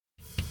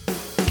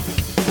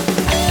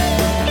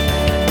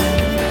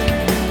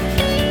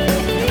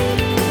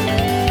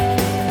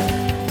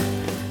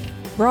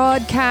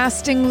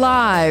Broadcasting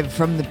live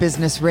from the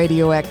Business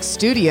Radio X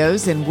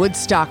studios in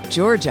Woodstock,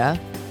 Georgia,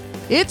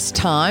 it's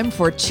time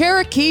for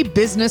Cherokee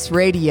Business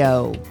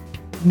Radio.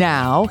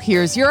 Now,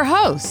 here's your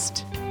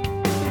host.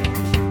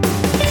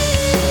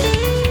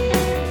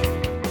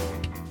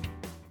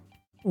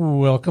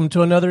 Welcome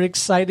to another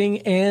exciting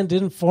and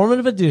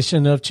informative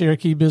edition of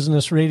Cherokee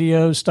Business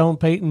Radio. Stone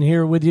Payton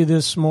here with you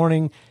this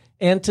morning,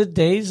 and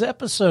today's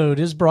episode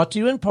is brought to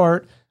you in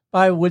part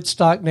by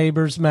Woodstock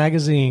Neighbors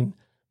Magazine,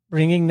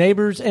 bringing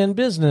neighbors and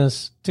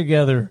business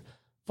together.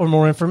 For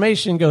more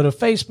information, go to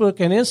Facebook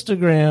and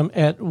Instagram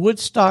at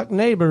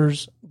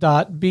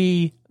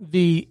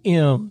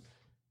woodstockneighbors.bvm.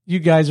 You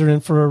guys are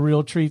in for a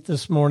real treat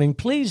this morning.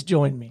 Please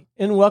join me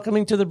in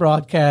welcoming to the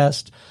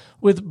broadcast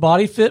with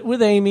Bodyfit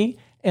with Aimee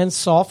and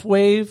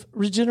Softwave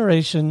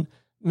Regeneration,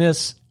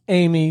 Miss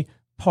Aimee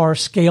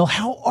Parscale.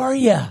 How are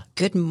you?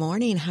 Good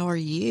morning. How are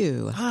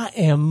you? I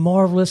am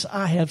marvelous.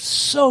 I have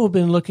so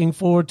been looking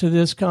forward to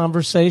this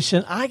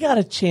conversation. I got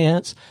a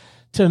chance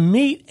to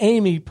meet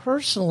Aimee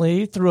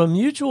personally through a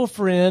mutual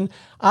friend.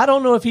 I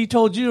don't know if he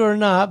told you or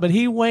not, but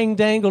he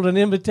wang-dangled an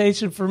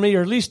invitation for me,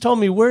 or at least told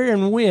me where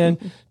and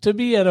when, to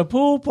be at a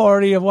pool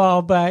party a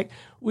while back.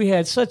 We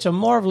had such a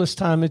marvelous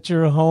time at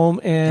your home,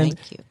 and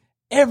thank you.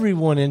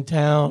 Everyone in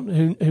town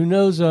who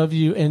knows of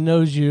you and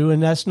knows you,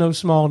 and that's no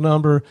small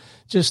number,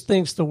 just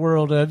thinks the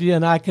world of you.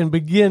 And I can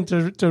begin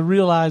to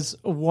realize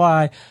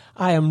why.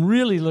 I am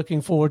really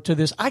looking forward to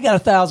this. I got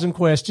 1,000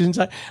 questions.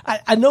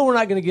 I know we're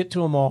not going to get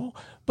to them all,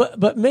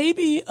 but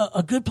maybe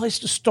a good place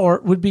to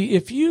start would be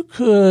if you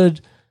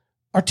could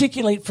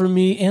articulate for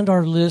me and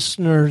our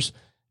listeners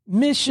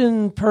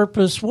mission,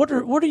 purpose. What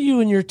are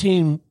you and your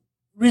team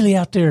really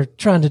out there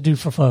trying to do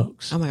for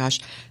folks? Oh my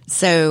gosh.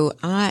 So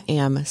I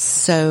am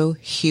so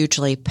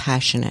hugely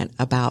passionate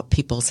about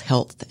people's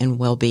health and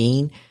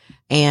well-being.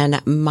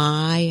 And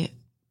my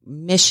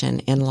mission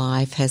in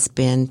life has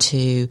been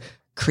to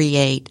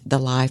create the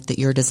life that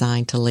you're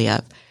designed to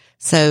live.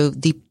 So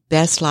the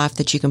best life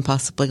that you can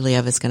possibly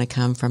live is going to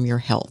come from your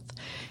health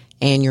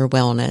and your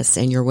wellness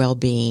and your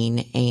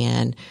well-being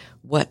and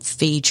what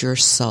feeds your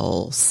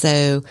soul.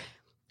 So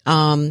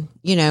I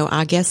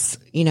guess,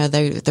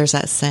 there's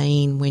that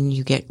saying, when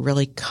you get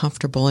really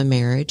comfortable in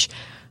marriage.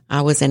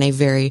 I was in a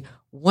very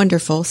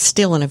wonderful,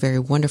 still in a very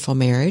wonderful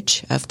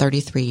marriage of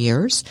 33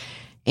 years.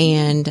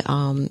 And,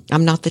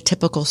 I'm not the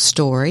typical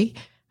story.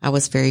 I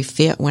was very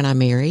fit when I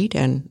married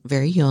and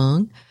very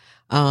young,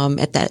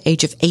 at that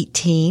age of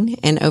 18.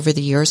 And over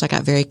the years, I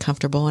got very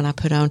comfortable and I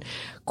put on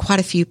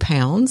quite a few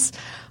pounds.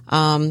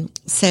 Through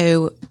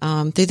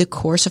the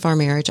course of our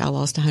marriage, I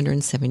lost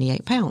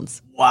 178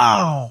 pounds.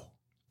 Wow.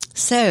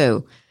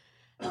 So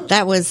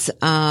that was,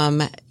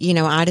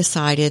 I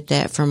decided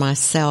that for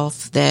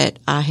myself that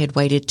I had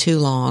waited too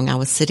long. I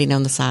was sitting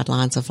on the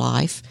sidelines of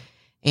life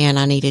and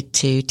I needed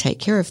to take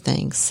care of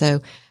things.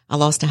 So I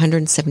lost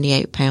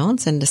 178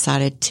 pounds and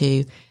decided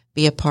to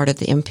be a part of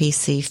the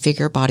MPC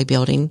figure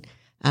bodybuilding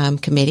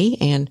committee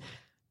and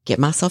get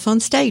myself on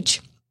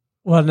stage.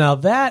 Well, now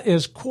that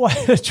is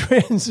quite a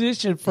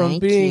transition from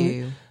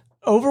being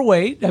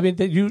overweight. I mean,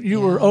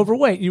 you were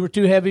overweight. You were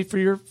too heavy for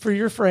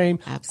your frame.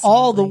 Absolutely.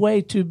 All the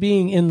way to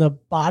being in the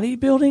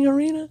bodybuilding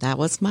arena. That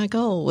was my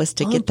goal, was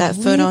to get that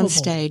foot on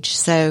stage.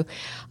 So,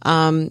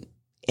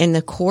 in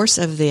the course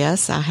of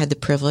this, I had the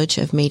privilege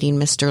of meeting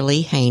Mr.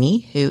 Lee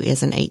Haney, who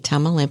is an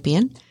 8-time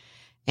Olympian.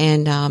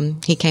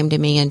 And, he came to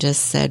me and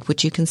just said,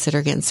 would you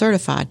consider getting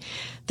certified?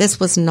 This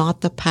was not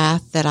the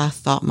path that I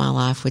thought my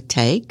life would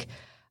take.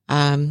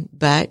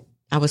 But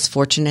I was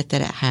fortunate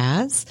that it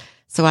has.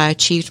 So I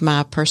achieved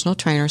my personal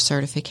trainer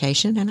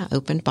certification and I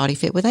opened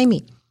Bodyfit with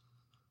Aimee.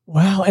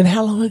 Wow. And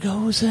how long ago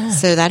was that?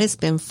 So that has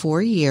been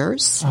 4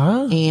 years.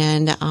 Oh.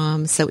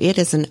 And, so it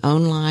is an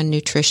online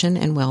nutrition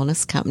and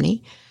wellness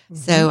company.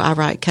 Mm-hmm. So I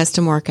write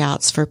custom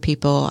workouts for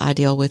people. I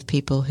deal with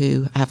people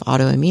who have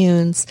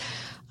autoimmunes,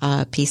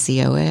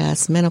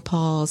 PCOS,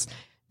 menopause,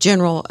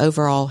 general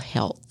overall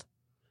health.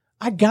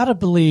 I gotta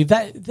believe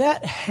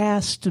that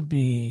has to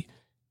be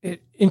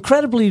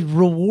incredibly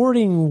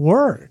rewarding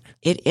work.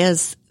 It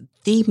is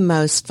the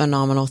most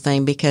phenomenal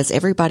thing because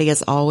everybody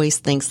always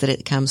thinks that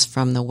it comes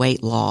from the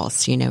weight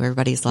loss.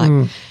 Everybody's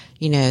like,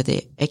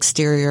 the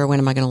exterior, when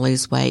am I going to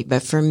lose weight?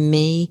 But for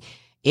me,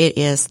 it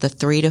is the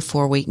 3 to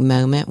 4 week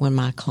moment when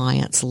my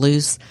clients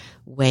lose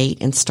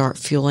weight and start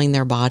fueling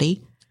their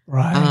body.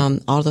 Right.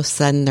 All of a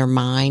sudden their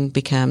mind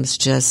becomes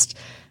just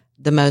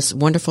the most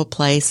wonderful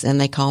place.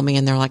 And they call me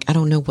and they're like, I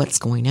don't know what's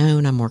going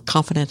on. I'm more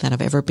confident than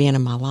I've ever been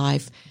in my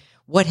life.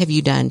 What have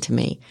you done to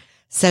me?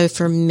 So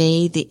for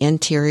me, the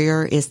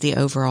interior is the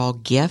overall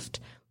gift.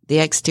 The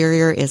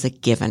exterior is a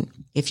given.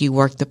 If you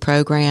work the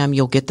program,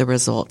 you'll get the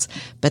results.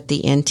 But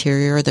the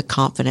interior, the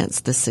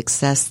confidence, the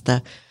success,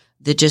 the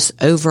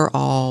just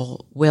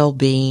overall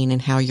well-being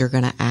and how you're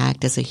going to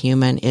act as a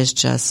human is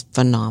just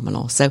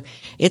phenomenal. So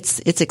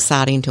it's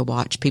exciting to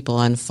watch people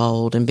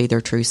unfold and be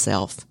their true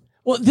self.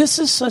 Well, this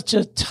is such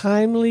a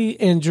timely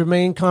and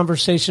germane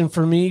conversation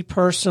for me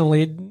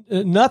personally.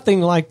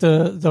 Nothing like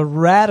the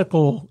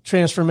radical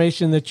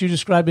transformation that you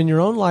described in your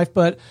own life,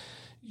 but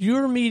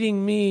you're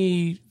meeting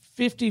me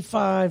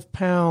 55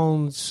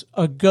 pounds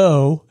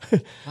ago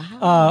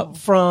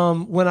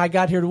from when I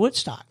got here to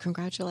Woodstock.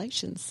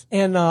 Congratulations.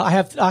 And I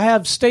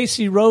have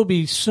Stacy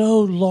Roby so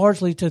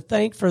largely to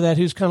thank for that,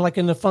 who's kind of like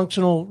in the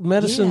functional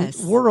medicine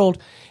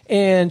world.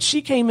 And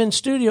she came in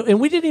studio,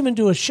 and we didn't even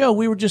do a show.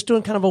 We were just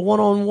doing kind of a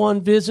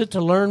one-on-one visit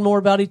to learn more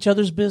about each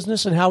other's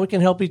business and how we can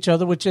help each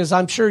other, which is,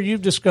 I'm sure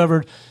you've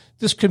discovered,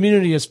 this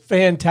community is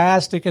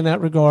fantastic in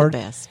that regard. The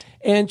best.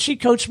 And she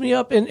coached me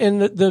up,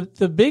 and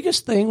the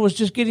biggest thing was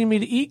just getting me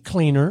to eat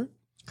cleaner.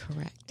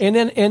 Correct. And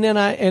then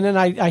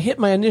I hit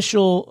my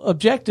initial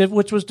objective,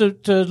 which was to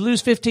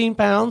lose 15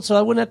 pounds, so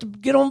I wouldn't have to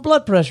get on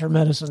blood pressure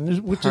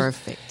medicine.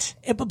 Perfect.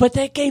 But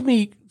that gave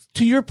me,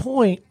 to your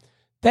point,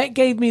 that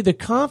gave me the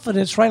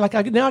confidence, right? Like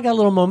now I got a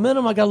little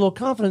momentum, I got a little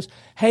confidence.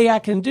 Hey, I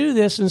can do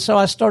this, and so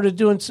I started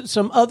doing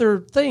some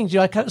other things.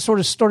 I kind of sort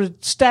of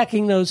started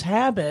stacking those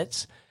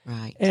habits.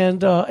 Right.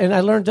 And I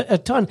learned a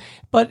ton,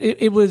 but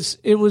it was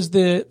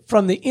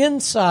from the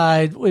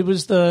inside. It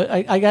was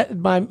I got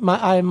my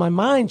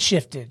mind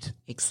shifted.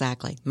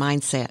 Exactly.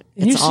 Mindset.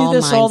 And you see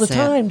this all the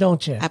time,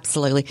 don't you?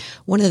 Absolutely.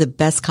 One of the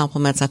best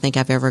compliments I think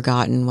I've ever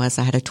gotten was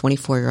I had a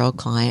 24-year-old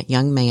client,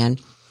 young man,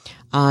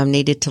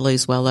 needed to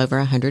lose well over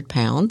 100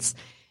 pounds.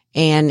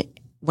 And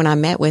when I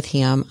met with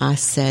him, I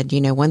said,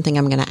 one thing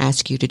I'm going to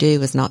ask you to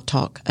do is not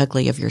talk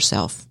ugly of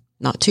yourself,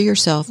 not to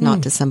yourself,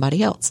 not to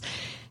somebody else.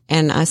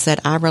 And I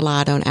said, I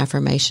relied on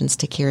affirmations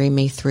to carry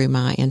me through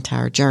my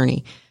entire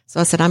journey. So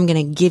I said, I'm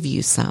going to give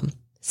you some.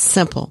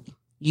 Simple.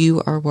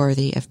 You are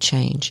worthy of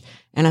change.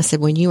 And I said,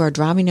 when you are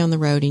driving down the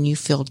road and you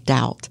feel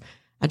doubt,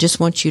 I just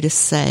want you to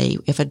say,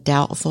 if a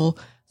doubtful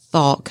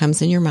thought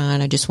comes in your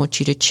mind, I just want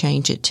you to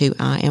change it to,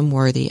 I am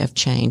worthy of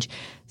change.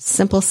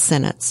 Simple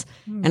sentence.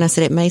 And I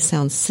said, it may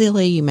sound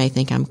silly. You may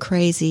think I'm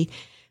crazy.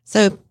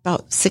 So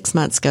about 6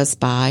 months goes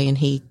by, and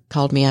he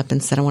called me up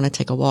and said, I want to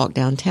take a walk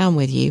downtown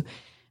with you.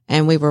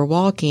 And we were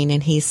walking,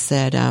 and he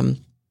said,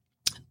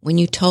 when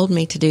you told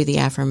me to do the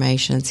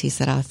affirmations, he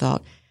said, I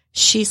thought,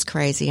 she's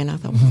crazy. And I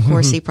thought, of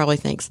course, he probably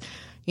thinks,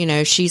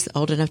 she's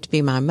old enough to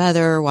be my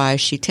mother. Why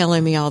is she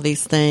telling me all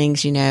these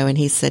things, And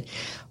he said,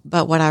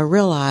 but what I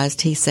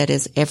realized, he said,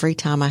 is every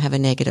time I have a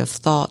negative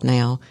thought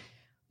now,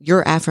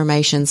 your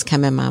affirmations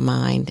come in my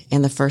mind.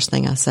 And the first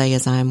thing I say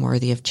is I am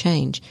worthy of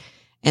change.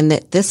 And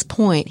at this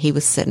point, he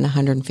was sitting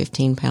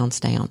 115 pounds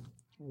down.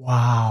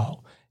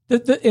 Wow.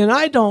 And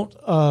I don't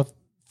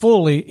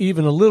fully,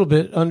 even a little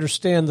bit,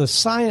 understand the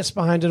science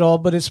behind it all,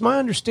 but it's my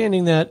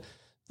understanding that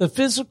the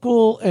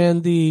physical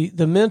and the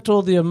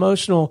mental, the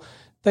emotional,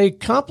 they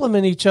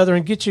complement each other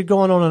and get you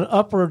going on an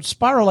upward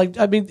spiral.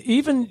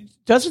 Even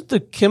doesn't the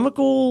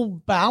chemical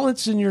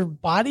balance in your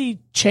body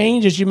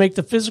change as you make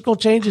the physical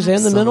changes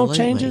and the mental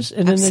changes?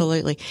 And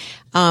Absolutely.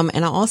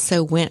 And I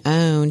also went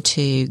on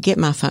to get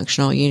my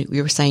functional,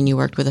 you were saying you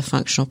worked with a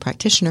functional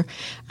practitioner.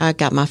 I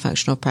got my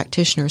functional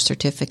practitioner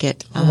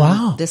certificate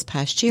this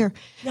past year,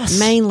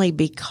 mainly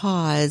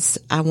because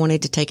I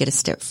wanted to take it a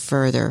step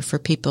further for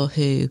people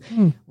who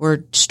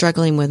were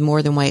struggling with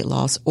more than weight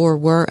loss or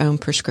were on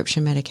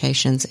prescription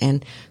medications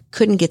and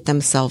couldn't get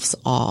themselves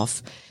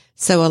off.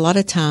 So a lot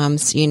of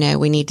times, we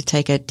need to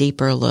take a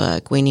deeper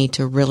look. We need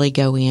to really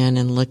go in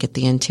and look at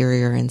the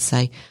interior and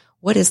say,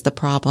 what is the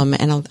problem?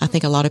 And I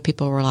think a lot of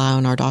people rely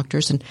on our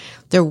doctors, and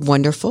they're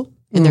wonderful.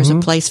 And there's a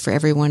place for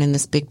everyone in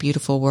this big,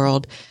 beautiful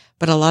world.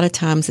 But a lot of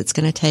times it's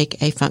going to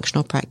take a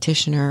functional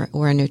practitioner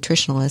or a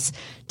nutritionalist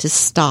to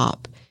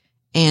stop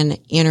and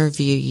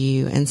interview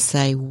you and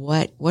say,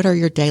 what are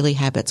your daily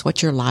habits?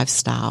 What's your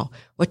lifestyle?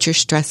 What's your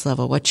stress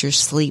level? What's your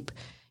sleep?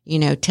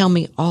 Tell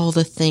me all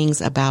the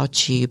things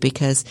about you,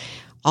 because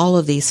all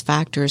of these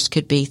factors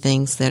could be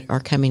things that are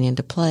coming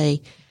into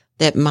play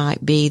that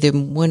might be the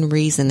one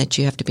reason that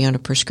you have to be on a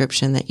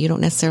prescription, that you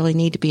don't necessarily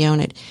need to be on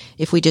it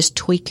if we just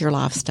tweak your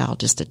lifestyle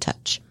just a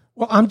touch.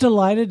 Well, I'm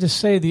delighted to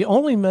say the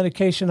only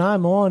medication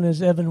I'm on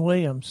is Evan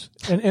Williams,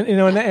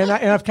 and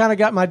I've kind of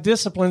got my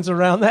disciplines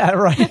around that,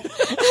 right?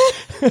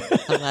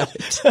 I love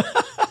it.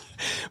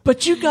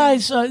 But you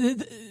guys,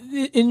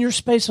 in your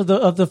space of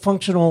the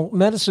functional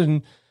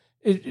medicine,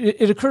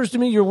 it occurs to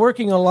me you're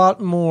working a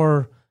lot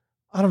more,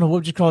 I don't know, what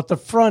would you call it, the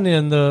front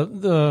end,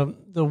 the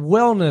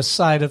wellness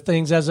side of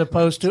things, as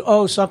opposed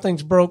to,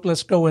 something's broke,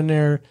 let's go in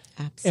there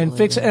and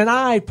fix it. And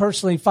I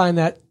personally find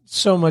that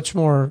so much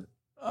more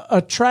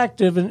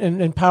attractive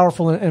and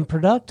powerful and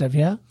productive,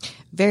 yeah?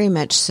 Very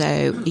much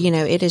so.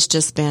 It has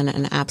just been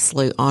an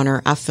absolute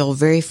honor. I feel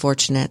very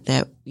fortunate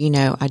that,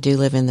 I do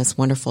live in this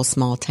wonderful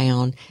small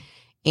town,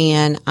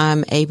 and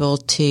I'm able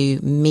to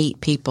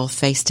meet people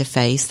face to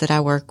face that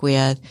I work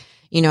with.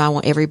 I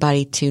want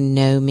everybody to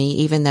know me,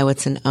 even though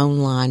it's an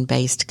online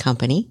based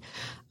company.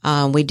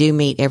 We do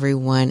meet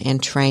everyone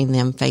and train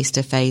them face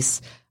to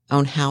face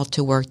on how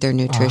to work their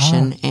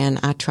nutrition. And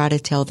I try to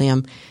tell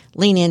them,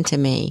 lean into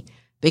me,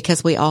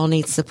 because we all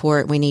need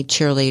support. We need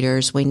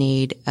cheerleaders. We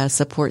need a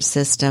support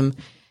system.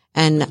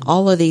 And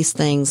all of these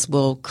things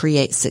will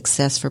create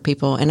success for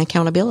people and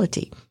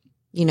accountability,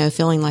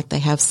 feeling like they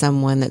have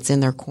someone that's in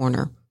their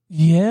corner.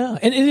 Yeah,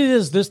 and it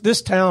is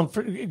this town,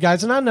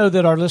 guys, and I know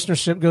that our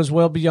listenership goes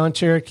well beyond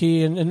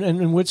Cherokee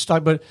and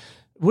Woodstock, but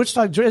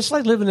Woodstock, it's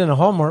like living in a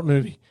Hallmark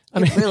movie.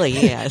 It really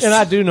is. And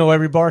I do know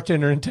every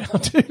bartender in town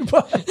too,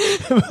 but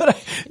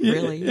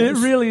it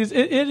really is.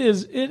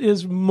 It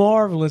is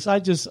marvelous.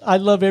 I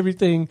love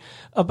everything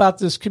about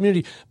this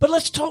community. But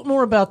let's talk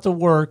more about the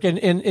work. And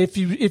if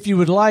you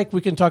would like,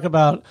 we can talk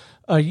about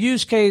a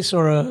use case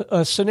or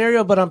a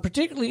scenario, but I'm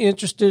particularly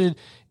interested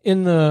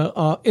in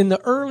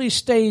the early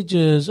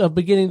stages of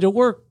beginning to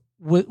work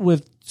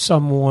with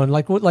someone,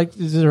 like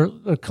is there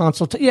a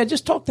consultation? Yeah,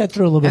 just talk that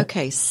through a little bit.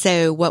 Okay,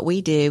 so what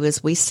we do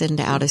is we send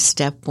out a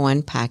step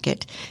 1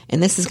 packet,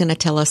 and this is going to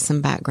tell us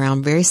some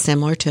background, very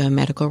similar to a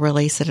medical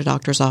release at a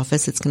doctor's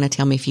office. It's going to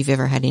tell me if you've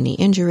ever had any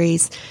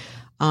injuries,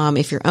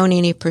 if you're on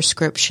any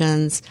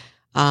prescriptions,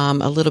 a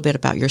little bit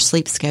about your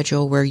sleep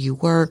schedule, where you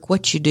work,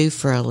 what you do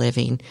for a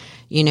living.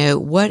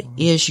 What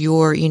is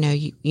your,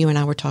 you and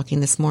I were talking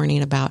this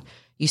morning about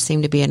you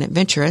seem to be an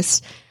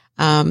adventurous.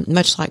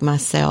 Much like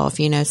myself,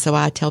 so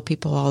I tell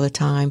people all the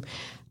time,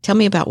 tell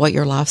me about what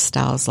your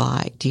lifestyle is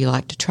like. Do you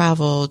like to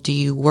travel? Do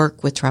you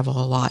work with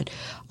travel a lot?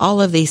 All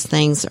of these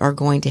things are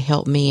going to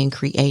help me in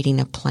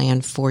creating a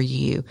plan for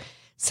you.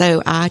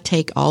 So I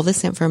take all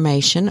this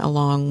information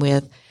along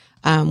with,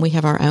 we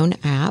have our own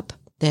app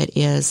that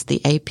is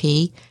the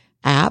AP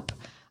app,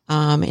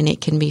 and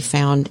it can be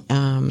found,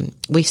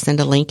 we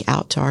send a link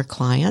out to our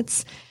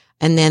clients.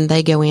 And then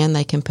they go in,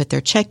 they can put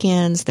their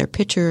check-ins, their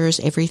pictures,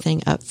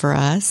 everything up for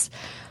us.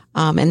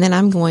 And then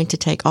I'm going to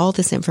take all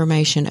this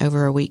information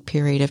over a week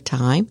period of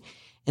time.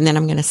 And then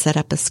I'm going to set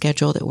up a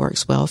schedule that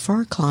works well for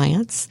our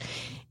clients.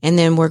 And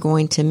then we're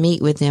going to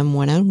meet with them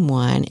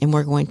one-on-one, and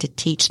we're going to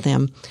teach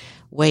them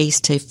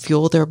ways to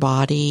fuel their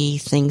body,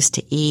 things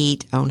to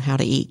eat, on how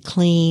to eat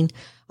clean.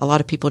 A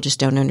lot of people just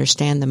don't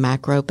understand the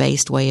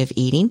macro-based way of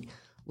eating,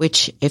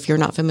 which, if you're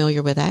not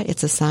familiar with that,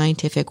 it's a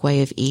scientific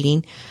way of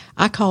eating.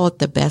 I call it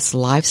the best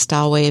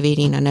lifestyle way of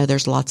eating. I know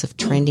there's lots of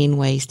trending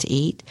ways to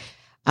eat.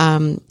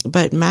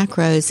 But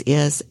macros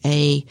is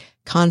a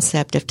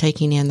concept of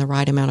taking in the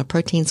right amount of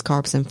proteins,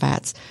 carbs, and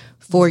fats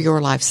for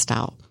your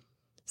lifestyle.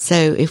 So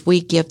if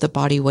we give the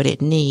body what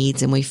it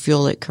needs and we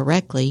fuel it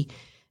correctly,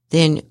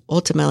 then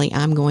ultimately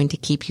I'm going to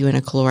keep you in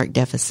a caloric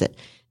deficit.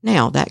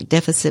 Now, that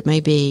deficit may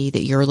be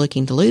that you're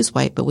looking to lose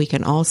weight, but we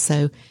can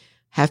also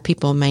have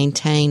people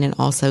maintain and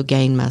also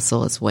gain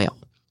muscle as well.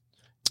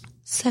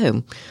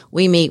 So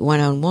we meet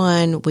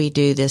one-on-one, we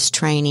do this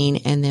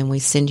training, and then we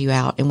send you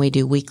out and we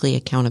do weekly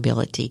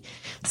accountability.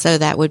 So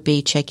that would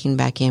be checking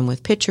back in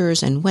with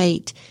pictures and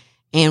weight,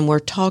 and we're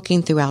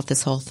talking throughout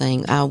this whole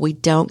thing. We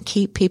don't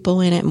keep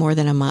people in it more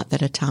than a month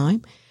at a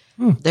time.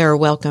 They're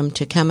welcome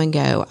to come and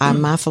go.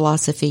 My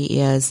philosophy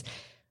is,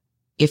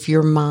 if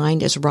your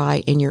mind is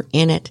right and you're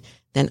in it,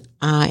 then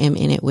I am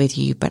in it with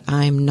you, but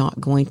I am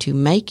not going to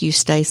make you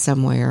stay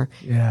somewhere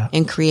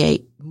and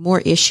create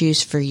more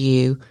issues for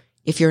you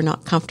if you're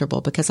not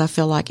comfortable, because I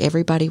feel like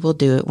everybody will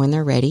do it when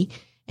they're ready.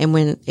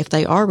 And if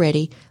they are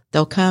ready,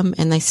 they'll come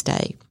and they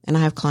stay. And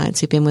I have clients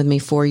who've been with me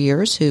 4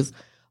 years who've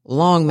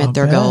long met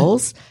their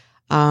goals,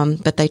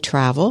 but they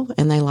travel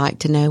and they like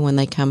to know when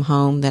they come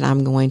home that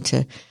I'm going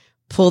to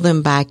pull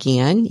them back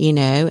in,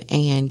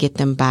 and get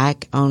them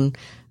back on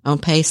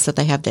pace, so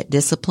they have that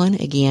discipline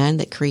again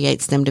that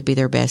creates them to be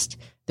their best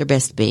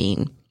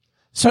being.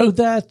 So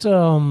that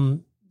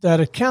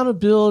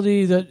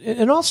accountability,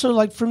 and also,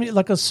 like, for me,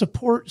 like a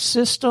support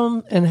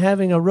system and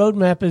having a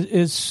roadmap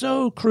is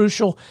so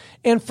crucial.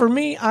 And for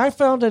me, I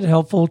found it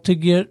helpful to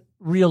get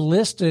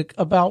realistic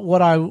about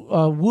what I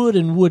would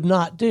and would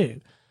not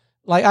do.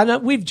 Like, I know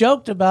we've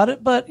joked about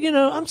it, but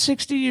I'm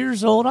 60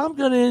 years old. I'm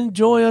going to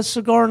enjoy a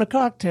cigar and a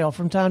cocktail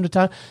from time to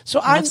time. So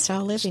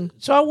lifestyle living.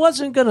 So I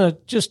wasn't going to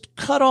just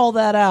cut all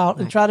that out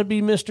and try to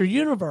be Mr.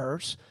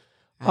 Universe.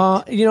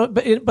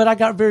 Right. But I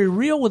got very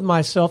real with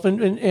myself. And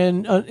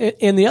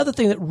the other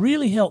thing that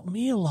really helped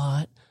me a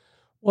lot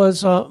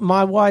was,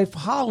 my wife,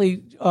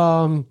 Holly,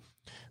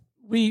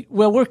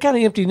 we're kind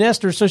of empty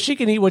nesters, so she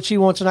can eat what she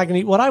wants and I can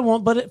eat what I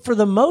want. But for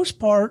the most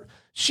part,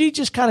 she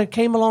just kind of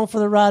came along for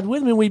the ride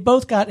with me, and we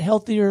both got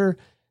healthier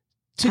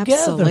together.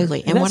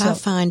 Absolutely. And what I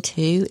find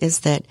too is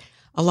that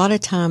a lot of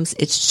times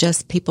it's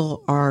just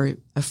people are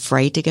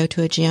afraid to go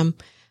to a gym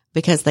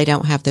because they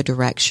don't have the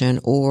direction,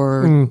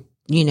 or,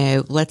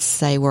 let's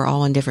say we're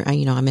all in different,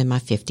 I'm in my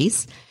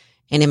 50s,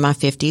 and in my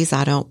 50s,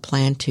 I don't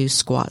plan to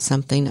squat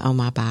something on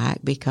my back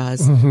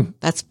because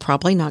that's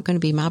probably not going to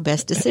be my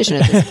best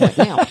decision at this point.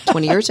 Now,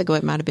 20 years ago,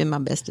 it might have been my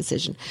best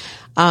decision.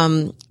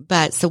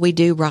 But so we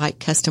do write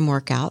custom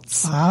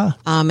workouts.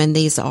 And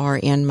these are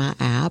in my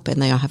app,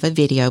 and they all have a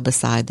video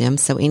beside them.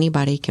 So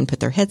anybody can put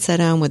their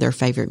headset on with their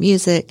favorite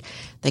music.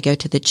 They go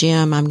to the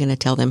gym. I'm going to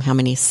tell them how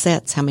many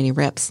sets, how many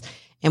reps,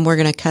 and we're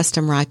going to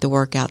custom write the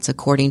workouts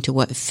according to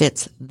what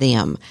fits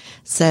them.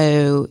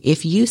 So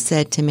if you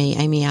said to me,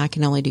 Aimee, I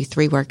can only do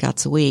 3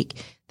 workouts a week,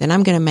 then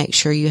I'm going to make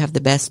sure you have the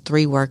best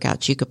 3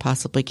 workouts you could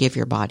possibly give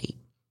your body.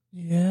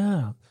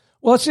 Yeah.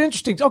 Well, it's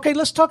interesting. Okay,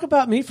 let's talk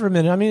about me for a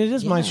minute. I mean, it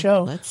is my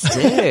show. Let's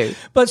do.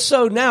 But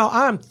so now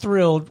I'm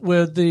thrilled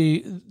with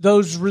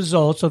those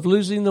results of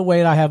losing the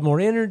weight. I have more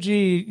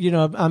energy. You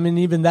know, I'm in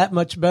even that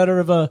much better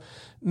of a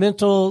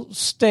mental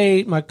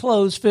state. My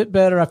clothes fit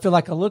better. I feel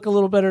like I look a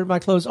little better in my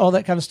clothes, all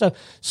that kind of stuff.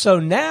 So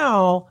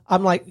now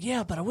I'm like,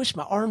 yeah, but I wish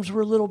my arms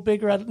were a little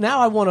bigger.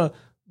 Now I want to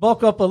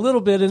bulk up a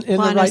little bit in the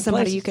right place.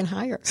 Somebody you can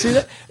hire. See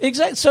that?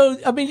 Exactly. So,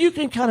 I mean, you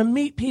can kind of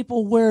meet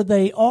people where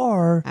they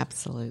are.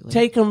 Absolutely.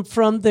 Take them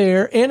from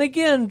there. And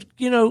again,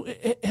 you know,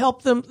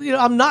 help them. You know,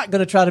 I'm not going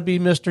to try to be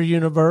Mr.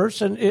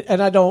 Universe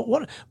and I don't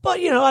want to,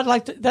 but you know, I'd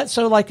like to,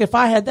 so like if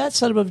I had that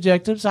set of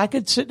objectives, I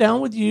could sit down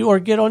with you or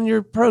get on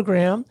your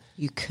program.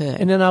 You could.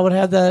 And then I would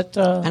have that.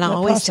 And I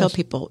always tell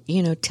people,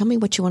 you know, tell me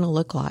what you want to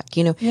look like.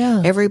 You know,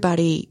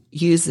 everybody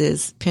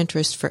uses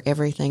Pinterest for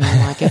everything.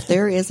 I'm like, if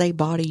there is a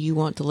body you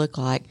want to look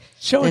like,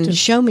 show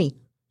me.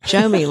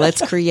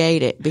 Let's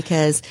create it,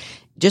 because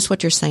just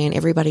what you're saying,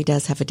 everybody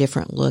does have a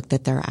different look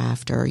that they're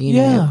after. You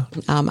know,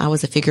 I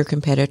was a figure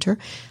competitor.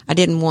 I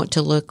didn't want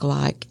to look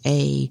like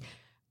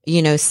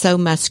so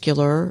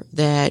muscular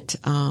that,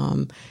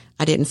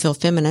 I didn't feel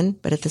feminine,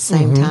 but at the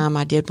same time,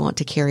 I did want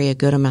to carry a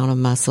good amount of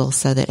muscle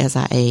so that as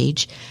I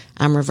age,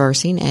 I'm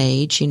reversing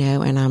age, you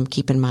know, and I'm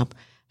keeping my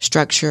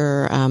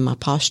structure, my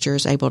posture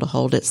is able to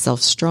hold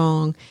itself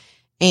strong.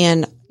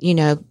 And, you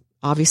know,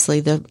 obviously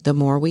the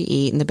more we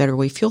eat and the better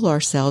we fuel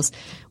ourselves,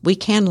 we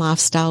can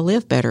lifestyle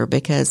live better,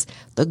 because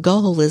the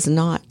goal is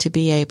not to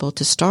be able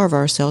to starve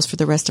ourselves for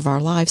the rest of our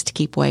lives to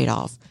keep weight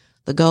off.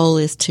 The goal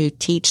is to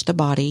teach the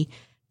body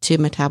to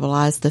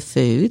metabolize the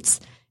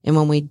foods. And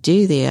when we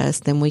do this,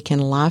 then we can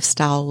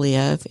lifestyle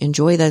live,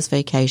 enjoy those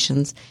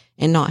vacations,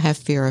 and not have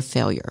fear of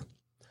failure.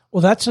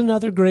 Well, that's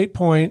another great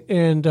point.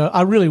 And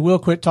I really will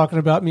quit talking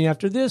about me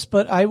after this,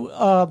 but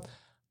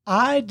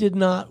I did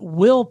not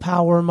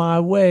willpower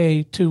my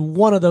way to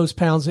one of those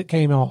pounds that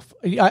came off.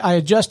 I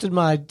adjusted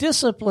my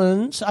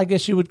disciplines, I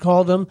guess you would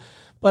call them,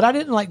 but I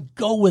didn't like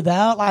go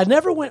without. I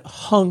never went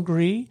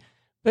hungry,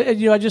 but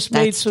you know, I just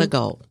made some. That's the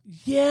goal.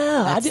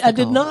 Yeah, I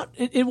did not.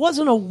 It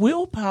wasn't a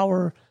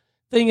willpower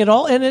thing at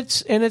all, and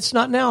it's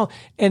not now.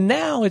 And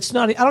now it's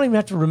not. I don't even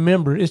have to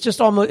remember. It's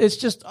just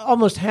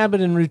almost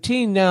habit and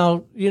routine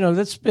now. You know,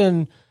 that's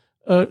been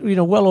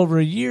well over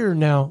a year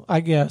now. I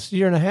guess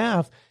year and a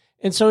half.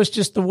 And so it's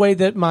just the way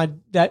that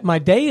my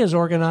day is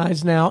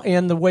organized now,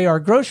 and the way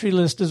our grocery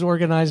list is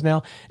organized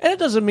now. And it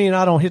doesn't mean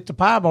I don't hit the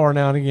pie bar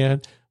now and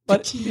again,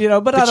 but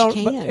I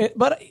don't.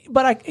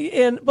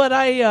 But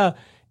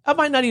I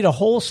might not eat a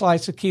whole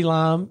slice of key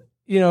lime.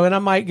 You know, and I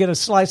might get a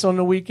slice on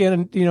the weekend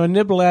and, you know,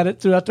 nibble at it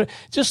throughout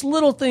just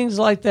little things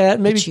like that.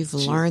 Maybe but you've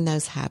learned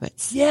those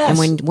habits. Yes.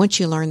 And once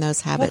you learn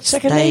those habits,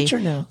 second nature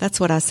now. That's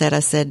what I said.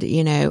 I said,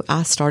 you know,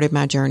 I started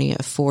my journey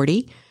at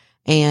 40,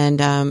 and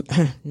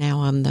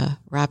now I'm the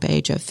ripe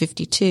age of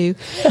 52.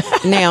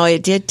 Now,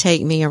 it did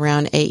take me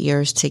around 8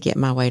 years to get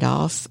my weight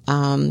off.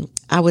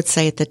 I would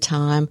say at the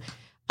time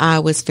I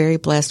was very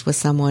blessed with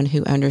someone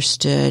who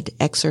understood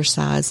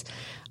exercise.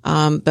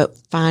 But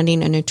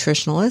finding a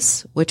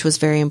nutritionalist, which was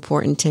very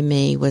important to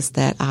me, was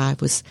that I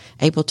was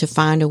able to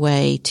find a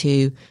way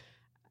to,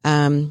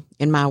 in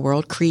my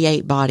world,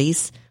 create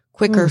bodies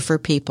quicker for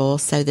people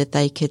so that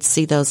they could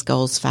see those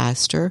goals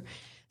faster.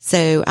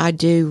 So I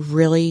do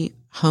really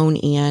hone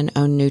in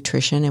on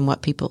nutrition and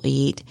what people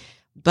eat,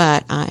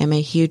 but I am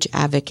a huge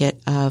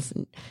advocate of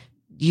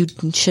you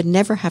should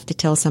never have to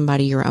tell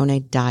somebody you're on a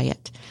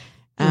diet.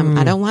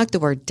 I don't like the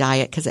word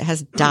diet because it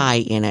has die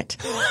in it,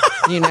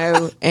 you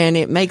know, and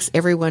it makes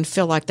everyone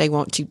feel like they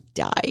want to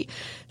die.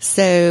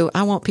 So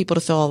I want people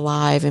to feel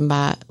alive. And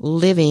by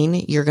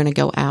living, you're going to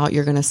go out,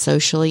 you're going to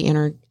socially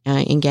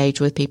engage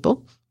with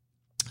people.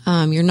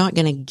 You're not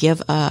going to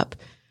give up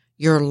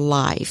your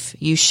life.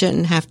 You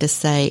shouldn't have to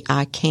say,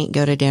 I can't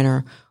go to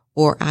dinner,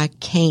 or I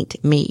can't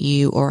meet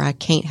you, or I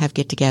can't have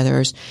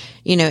get-togethers.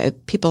 You know,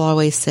 people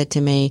always said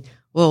to me,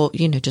 well,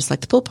 you know, just like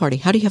the pool party,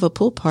 how do you have a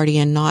pool party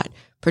and not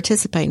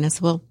participate? And I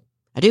said, well,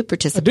 I do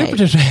participate.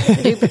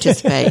 I do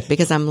participate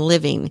because I'm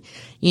living,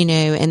 you know,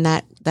 and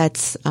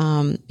that's,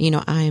 you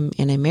know, I'm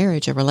in a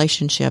marriage, a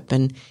relationship.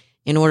 And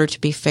in order to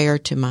be fair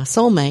to my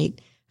soulmate,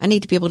 I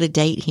need to be able to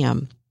date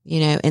him, you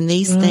know, and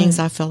these things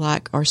I feel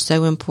like are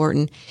so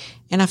important.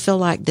 And I feel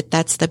like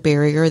that's the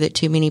barrier that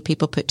too many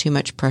people put too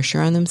much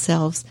pressure on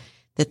themselves,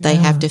 that they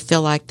have to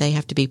feel like they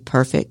have to be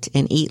perfect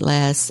and eat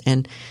less.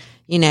 And,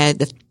 you know,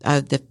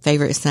 the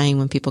favorite saying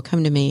when people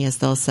come to me is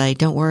they'll say,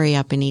 don't worry,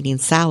 I've been eating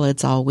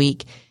salads all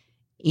week,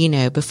 you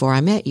know, before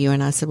I met you.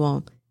 And I said,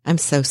 well, I'm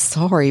so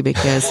sorry,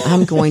 because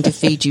I'm going to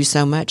feed you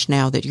so much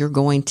now that you're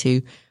going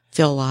to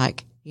feel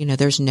like, you know,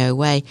 there's no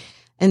way.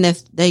 And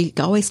they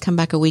always come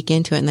back a week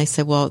into it and they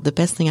say, well, the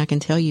best thing I can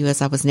tell you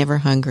is I was never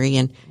hungry.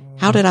 And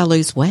how did I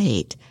lose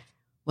weight?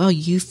 Well,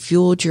 you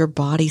fueled your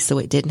body so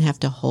it didn't have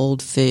to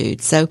hold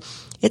food. So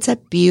it's a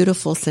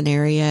beautiful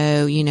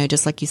scenario. You know,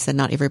 just like you said,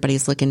 not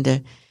everybody's looking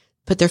to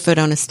put their foot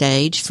on a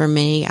stage. For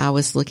me, I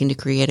was looking to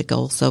create a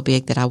goal so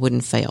big that I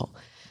wouldn't fail.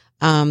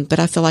 But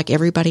I feel like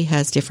everybody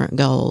has different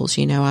goals,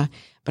 you know,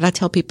 but I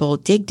tell people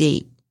dig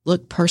deep,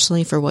 look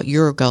personally for what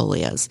your goal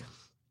is.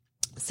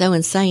 So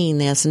in saying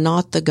this,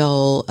 not the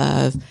goal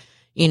of,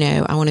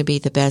 I want to be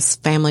the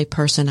best family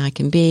person I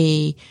can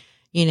be.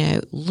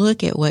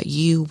 Look at what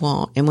you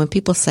want. And when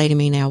people say to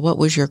me now, what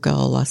was your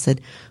goal? I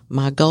said,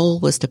 my goal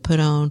was to put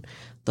on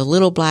the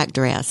little black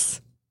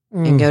dress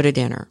and go to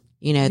dinner.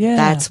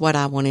 That's what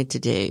I wanted to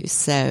do.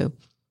 So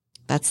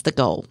that's the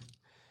goal.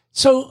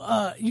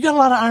 So you got a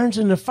lot of irons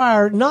in the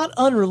fire, not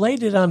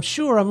unrelated, I'm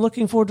sure. I'm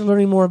looking forward to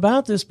learning more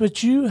about this,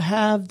 but you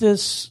have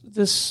this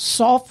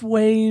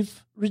Softwave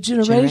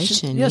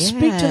Regeneration. Yes.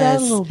 Speak to that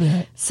a little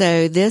bit.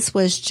 So this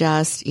was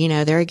just,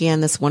 there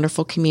again, this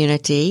wonderful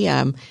community.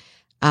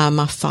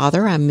 My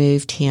father, I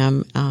moved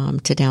him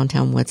to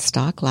downtown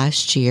Woodstock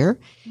last year,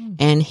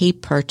 and he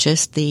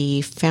purchased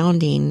the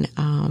founding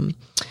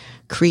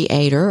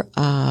creator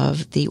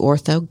of the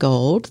Ortho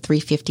Gold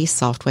 350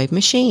 Softwave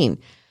machine.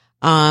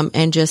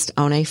 And just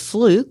on a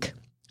fluke,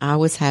 I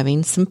was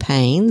having some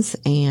pains,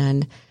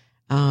 and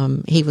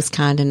he was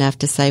kind enough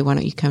to say, why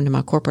don't you come to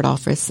my corporate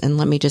office and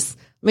let me just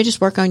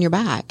work on your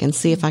back and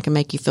see if I can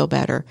make you feel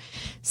better.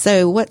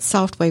 So what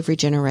Softwave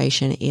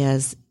Regeneration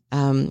is,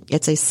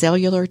 it's a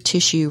cellular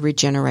tissue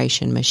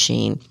regeneration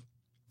machine.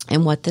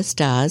 And what this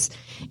does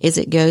is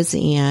it goes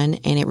in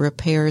and it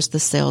repairs the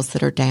cells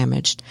that are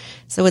damaged.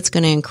 So it's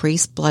going to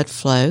increase blood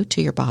flow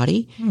to your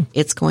body.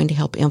 It's going to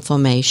help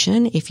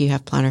inflammation if you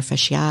have plantar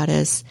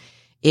fasciitis,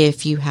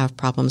 if you have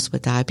problems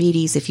with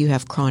diabetes, if you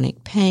have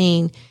chronic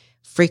pain,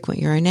 frequent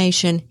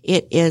urination.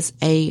 It is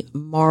a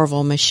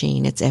marvel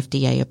machine. It's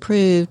FDA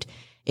approved.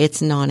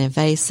 It's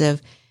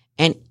non-invasive.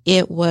 And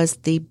it was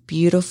the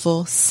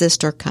beautiful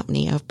sister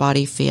company of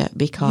Bodyfit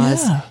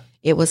because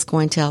it was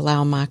going to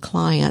allow my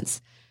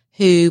clients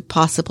who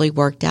possibly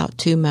worked out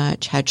too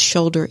much, had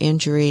shoulder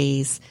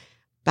injuries,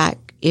 back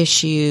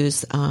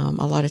issues. A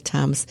lot of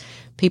times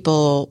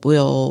people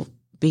will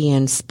be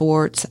in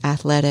sports,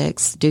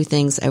 athletics, do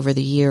things over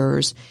the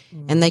years,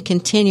 and they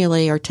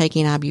continually are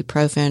taking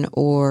ibuprofen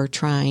or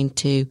trying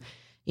to,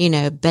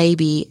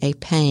 baby a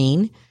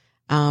pain.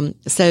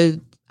 So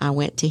I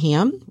went to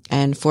him,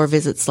 and 4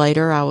 visits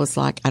later, I was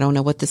like, I don't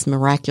know what this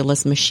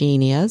miraculous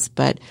machine is,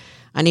 but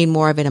I need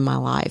more of it in my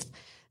life.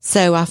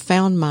 So I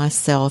found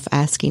myself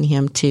asking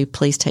him to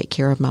please take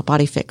care of my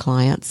Bodyfit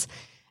clients.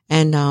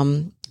 And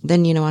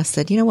then, I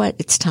said, you know what?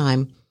 It's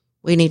time.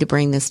 We need to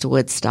bring this to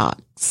Woodstock.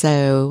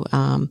 So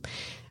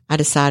I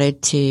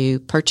decided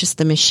to purchase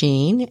the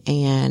machine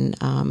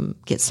and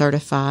get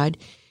certified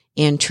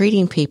in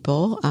treating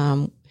people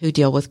who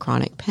deal with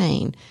chronic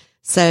pain.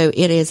 So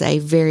it is a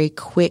very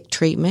quick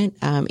treatment.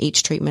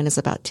 Each treatment is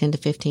about 10 to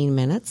 15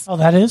 minutes. Oh,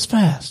 that is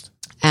fast.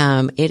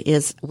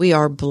 We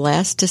are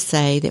blessed to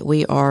say that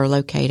we are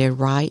located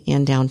right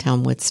in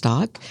downtown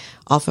Woodstock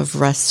off of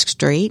Rusk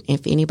Street.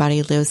 If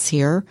anybody lives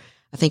here,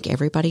 I think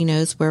everybody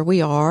knows where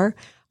we are.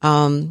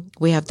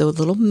 We have the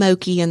little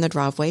Moki in the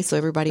driveway. So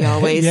everybody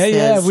always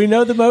says, we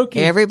know the Moki.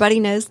 Everybody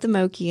knows the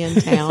Moki in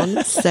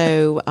town.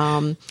 So,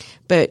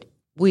 but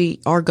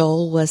our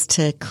goal was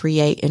to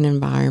create an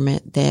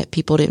environment that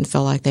people didn't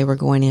feel like they were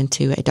going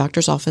into a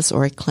doctor's office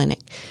or a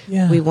clinic.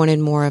 Yeah. We wanted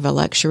more of a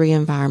luxury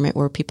environment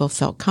where people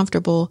felt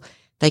comfortable.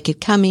 They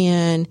could come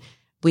in.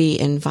 We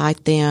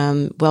invite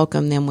them,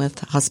 welcome them with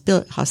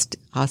hospitality,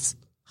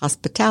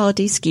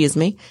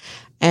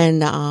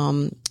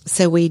 And,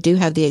 so we do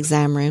have the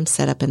exam room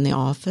set up in the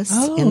office,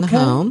 in the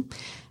home.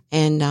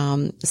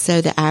 And,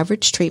 so the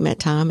average treatment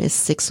time is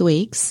 6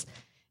 weeks,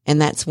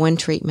 and that's 1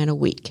 treatment a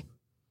week.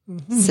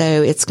 Mm-hmm.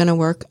 So it's going to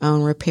work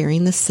on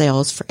repairing the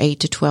cells for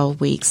 8 to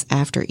 12 weeks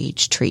after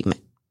each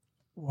treatment.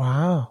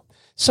 Wow.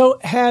 So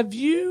have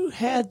you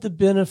had the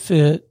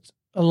benefit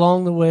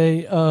along the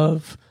way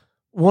of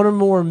one or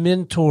more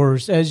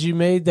mentors as you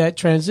made that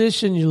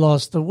transition? You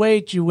lost the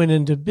weight, you went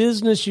into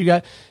business,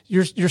 you're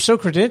so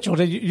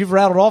credentialed, you've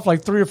rattled off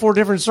like 3 or 4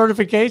 different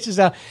certifications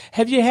now.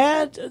 Have you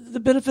had the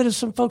benefit of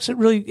some folks that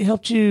really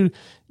helped you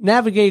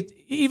navigate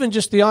even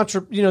just the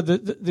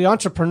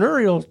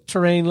entrepreneurial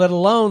terrain, let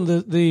alone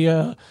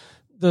the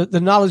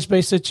knowledge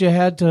base that you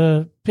had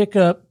to pick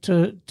up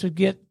to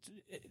get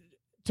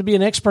to be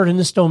an expert in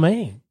this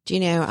domain? Do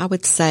you know, I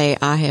would say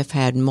I have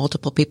had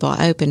multiple people.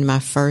 I opened my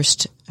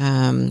first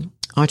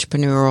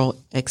entrepreneurial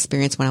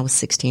experience when I was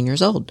 16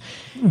 years old.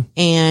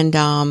 And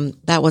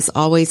that was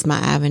always my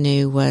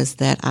avenue, was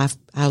that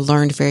I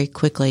learned very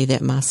quickly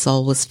that my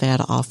soul was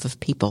fed off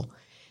of people.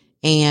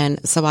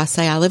 And so I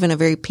say I live in a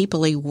very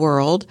people-y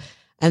world,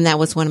 and that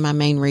was one of my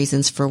main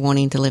reasons for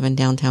wanting to live in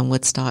downtown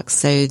Woodstock,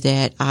 so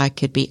that I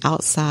could be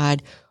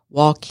outside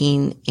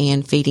walking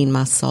and feeding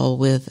my soul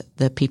with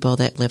the people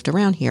that lived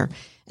around here.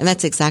 And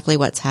that's exactly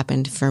what's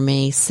happened for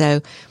me.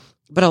 So,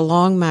 but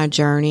along my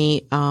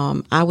journey,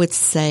 I would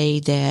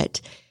say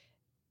that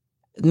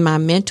my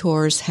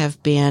mentors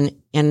have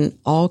been in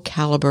all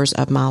calibers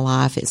of my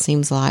life. It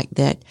seems like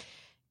that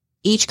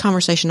each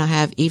conversation I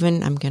have,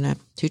 even, I'm going to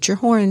toot your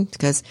horn,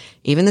 because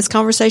even this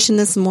conversation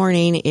this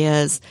morning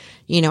is,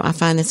 I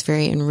find this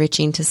very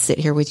enriching to sit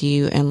here with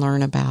you and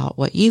learn about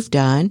what you've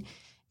done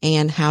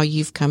and how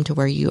you've come to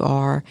where you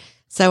are.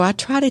 So I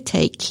try to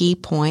take key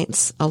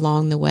points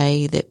along the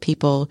way that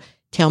people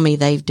tell me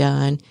they've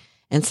done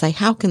and say,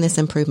 how can this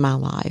improve my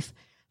life?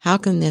 How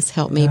can this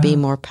help me be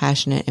more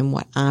passionate in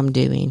what I'm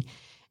doing?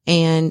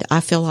 And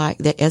I feel like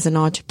that as an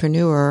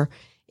entrepreneur,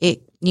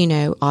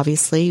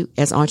 obviously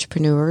as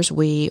entrepreneurs,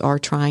 we are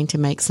trying to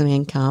make some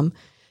income,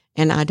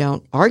 and I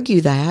don't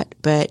argue that,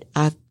 but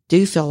I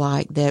do feel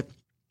like that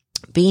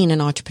being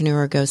an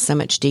entrepreneur goes so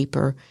much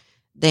deeper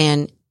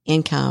than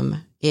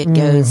income. It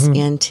goes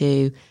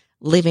into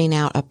living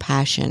out a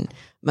passion.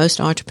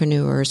 Most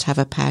entrepreneurs have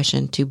a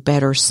passion to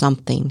better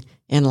something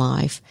in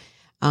life.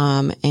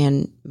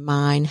 And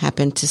mine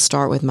happened to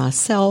start with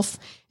myself,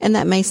 and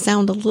that may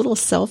sound a little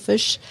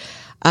selfish.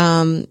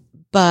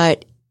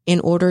 But in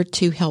order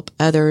to help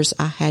others,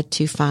 I had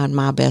to find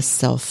my best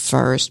self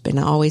first. And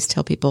I always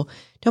tell people,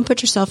 don't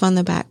put yourself on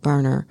the back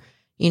burner,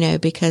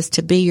 because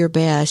to be your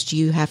best,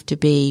 you have to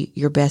be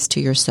your best to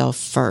yourself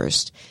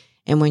first.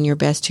 And when you're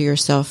best to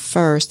yourself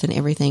first, then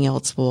everything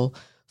else will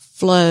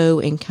flow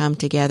and come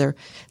together.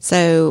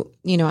 So,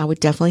 I would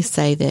definitely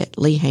say that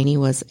Lee Haney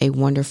was a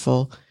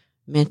wonderful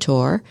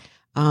mentor.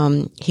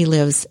 He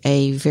lives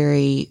a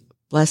very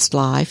blessed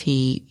life.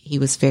 He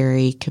was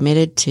very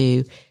committed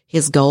to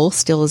his goal,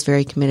 still is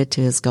very committed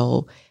to his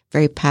goal,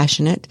 very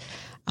passionate.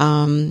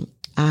 I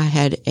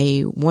had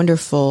a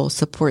wonderful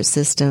support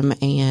system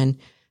and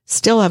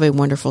still have a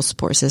wonderful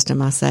support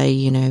system. I say,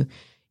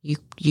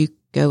 you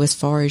go as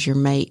far as your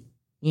mate,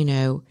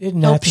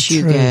 helps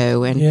you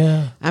go.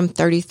 And I'm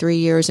 33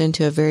 years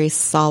into a very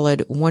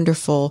solid,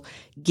 wonderful,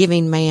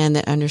 giving man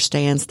that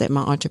understands that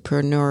my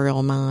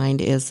entrepreneurial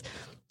mind is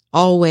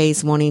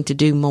always wanting to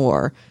do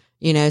more.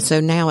 So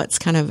now it's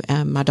kind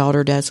of, my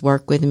daughter does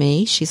work with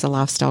me. She's a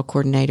lifestyle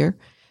coordinator,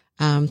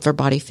 for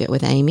Bodyfit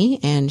with Aimee,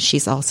 and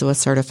she's also a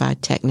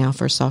certified tech now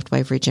for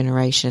Softwave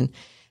Regeneration.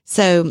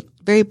 So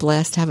very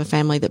blessed to have a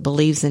family that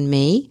believes in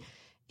me,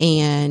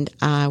 and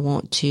I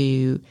want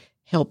to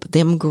help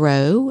them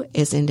grow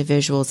as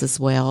individuals as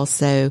well.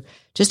 So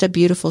just a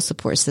beautiful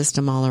support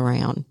system all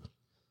around.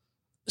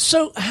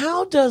 So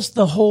how does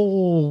the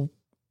whole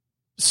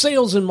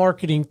sales and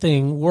marketing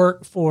thing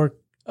work for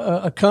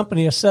a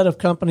company, a set of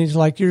companies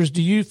like yours?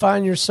 Do you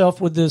find yourself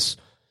with this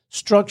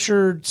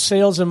structured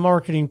sales and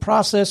marketing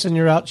process and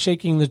you're out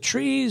shaking the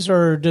trees,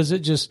 or does it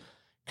just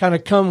kind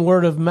of come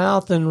word of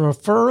mouth and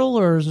referral,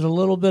 or is it a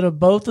little bit of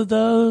both of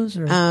those?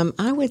 Or?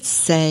 I would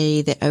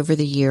say that over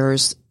the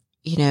years,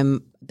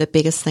 the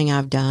biggest thing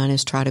I've done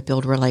is try to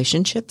build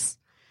relationships.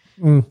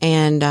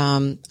 And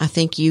I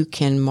think you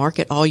can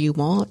market all you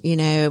want.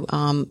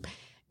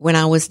 When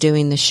I was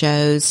doing the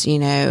shows,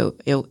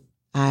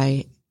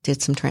 I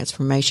did some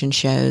transformation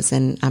shows,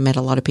 and I met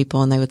a lot of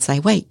people, and they would say,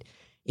 wait,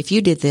 if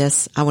you did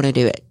this, I want to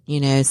do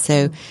it.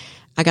 So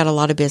I got a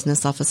lot of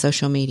business off of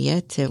social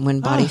media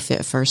when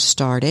Bodyfit first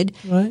started.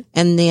 Right.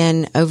 And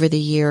then over the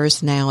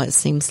years now, it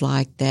seems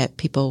like that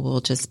people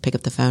will just pick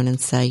up the phone and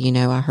say,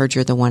 I heard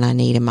you're the one I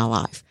need in my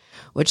life,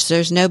 which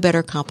there's no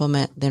better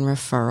compliment than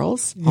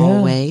referrals,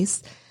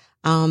 always.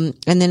 And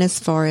then as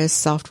far as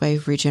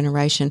Softwave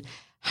Regeneration,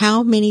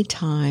 how many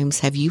times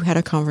have you had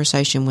a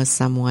conversation with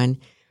someone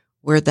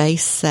where they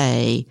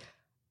say,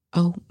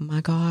 oh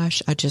my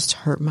gosh, I just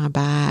hurt my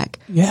back.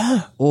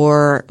 Yeah.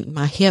 Or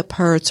my hip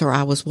hurts, or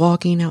I was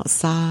walking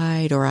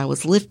outside, or I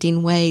was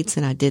lifting weights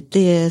and I did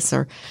this,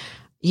 or,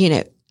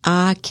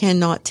 I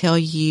cannot tell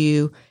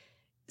you.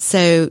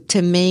 So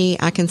to me,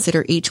 I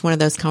consider each one of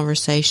those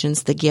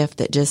conversations the gift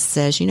that just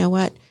says, you know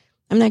what?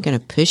 I'm not going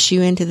to push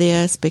you into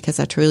this, because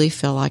I truly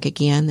feel like,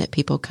 again, that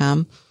people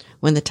come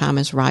when the time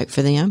is right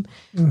for them.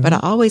 But I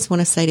always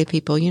want to say to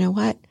people, you know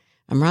what?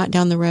 I'm right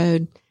down the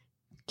road.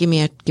 Give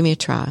me a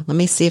try. Let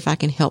me see if I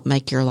can help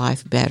make your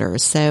life better.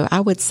 So I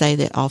would say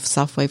that off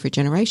Softwave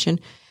Regeneration,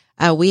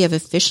 we have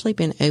officially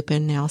been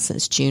open now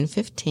since June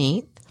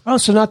 15th. Oh,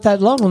 so not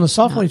that long on the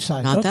Softwave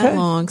side. Not that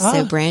long.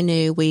 So brand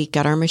new. We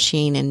got our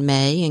machine in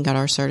May and got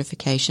our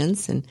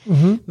certifications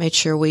and made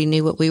sure we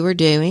knew what we were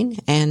doing.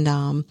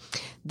 And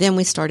then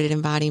we started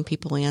inviting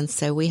people in.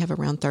 So we have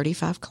around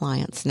 35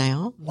 clients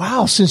now.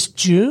 Wow, since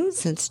June?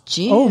 Since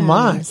June. Oh,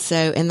 my. So,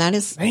 and that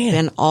has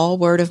been all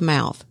word of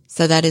mouth.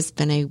 So that has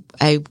been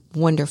a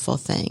wonderful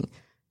thing.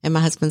 And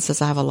my husband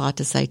says I have a lot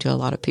to say to a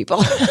lot of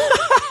people.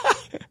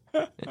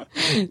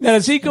 Now,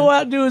 does he go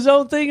out and do his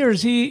own thing, or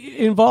is he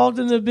involved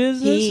in the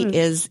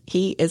business?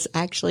 He is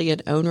actually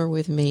an owner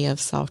with me of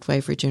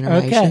Softwave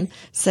Regeneration. Okay.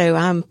 So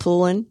I'm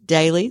pulling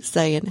daily,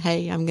 saying,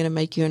 hey, I'm going to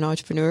make you an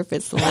entrepreneur if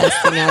it's the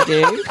last thing I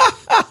do.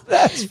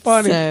 That's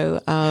funny.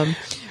 So,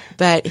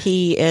 but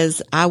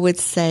I would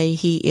say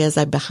he is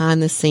a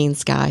behind the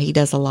scenes guy. He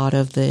does a lot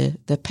of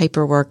the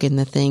paperwork and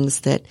the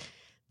things that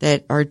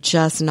are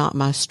just not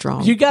my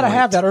strong You got to point.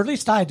 have that, or at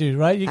least I do,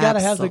 right? You got to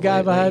have the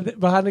guy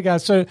behind the guy.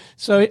 So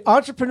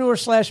entrepreneur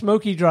 /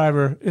 Moki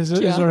driver is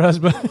her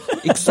husband.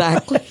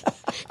 Exactly.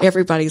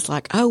 Everybody's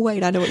like, oh,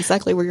 wait, I know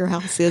exactly where your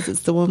house is.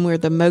 It's the one where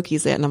the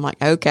Moki's at. And I'm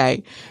like,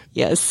 okay,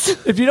 Yes.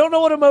 If you don't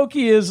know what a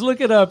Moki is, look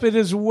it up. It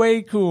is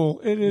way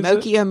cool. It is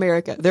Moki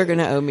America. They're going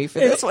to owe me for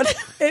this one.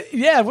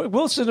 Yeah,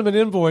 we'll send them an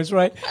invoice,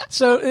 right?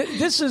 So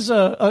this is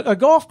a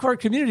golf cart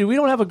community. We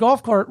don't have a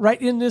golf cart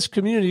right in this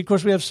community. Of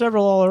course, we have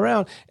several all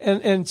around,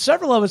 and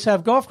several of us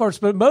have golf carts,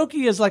 but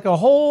Moki is like a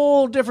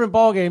whole different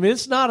ballgame.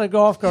 It's not a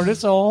golf cart.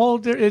 It's a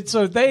whole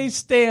so they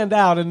stand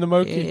out in the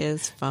Moki. It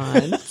is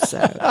fun. So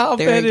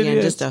there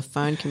again, just a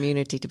fun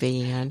community to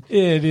be in.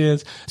 It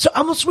is. So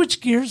I'm going to switch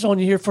gears on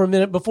you here for a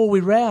minute before we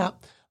wrap.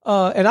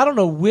 And I don't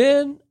know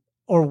when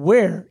or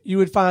where you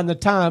would find the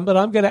time, but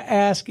I'm going to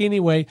ask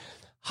anyway.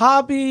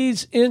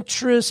 Hobbies,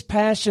 interests,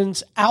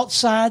 passions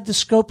outside the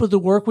scope of the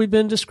work we've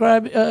been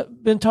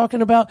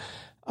talking about.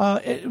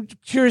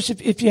 Curious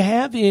if you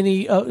have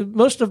any.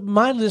 Most of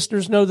my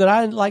listeners know that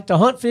I like to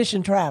hunt, fish,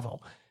 and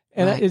travel.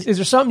 And right. Is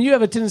there something you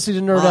have a tendency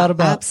to nerd out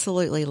about? I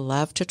absolutely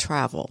love to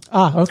travel.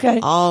 Okay.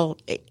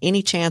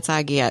 Any chance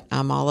I get,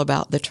 I'm all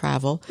about the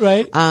travel.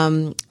 Right.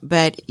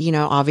 But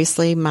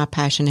obviously my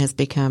passion has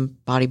become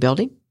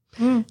bodybuilding.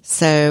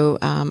 So,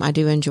 I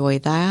do enjoy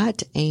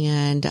that.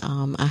 And,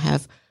 I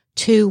have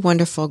 2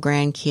 wonderful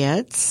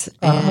grandkids.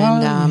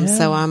 And,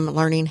 so I'm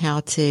learning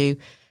how to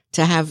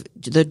have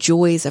the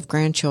joys of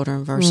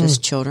grandchildren versus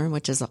children,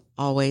 which is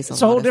always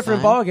it's a whole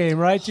different ball game,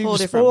 right? You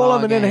can spoil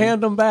them and then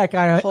hand them back.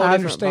 I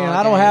understand.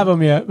 I don't have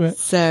them yet. But.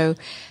 So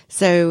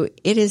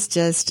it is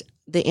just,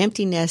 the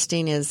empty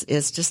nesting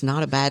is just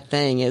not a bad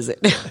thing, is it?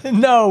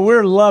 No,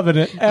 we're loving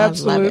it.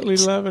 Absolutely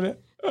loving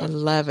it. I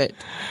love it.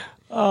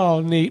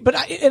 Oh, neat. But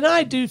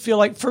I do feel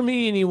like, for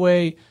me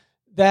anyway,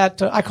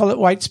 that I call it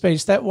white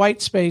space. That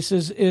white space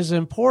is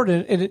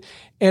important.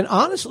 And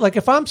honestly, like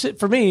if I'm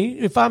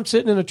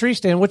sitting in a tree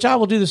stand, which I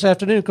will do this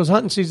afternoon because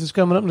hunting season's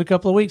coming up in a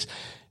couple of weeks,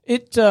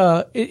 it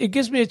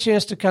gives me a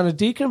chance to kind of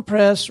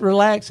decompress,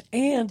 relax,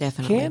 and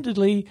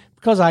candidly,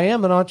 because I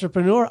am an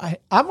entrepreneur,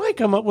 I might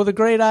come up with a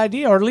great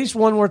idea, or at least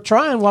one worth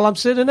trying while I'm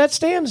sitting in that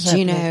stand.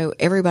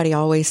 Everybody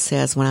always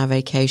says when I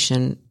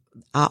vacation,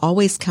 I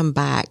always come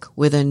back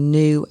with a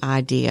new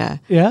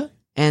idea. Yeah.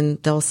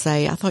 And they'll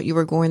say, I thought you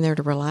were going there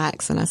to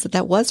relax. And I said,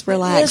 that was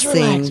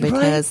relaxing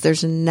because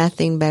there's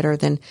nothing better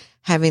than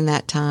having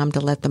that time to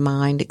let the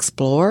mind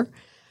explore.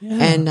 Yeah.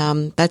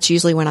 And that's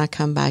usually when I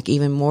come back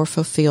even more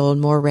fulfilled,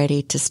 more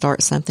ready to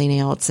start something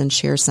else and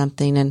share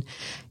something. And,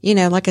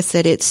 like I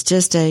said,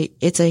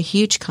 it's a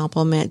huge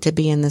compliment to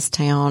be in this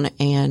town.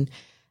 And,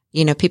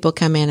 people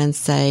come in and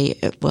say,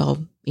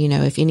 well,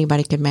 if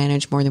anybody could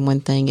manage more than one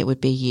thing, it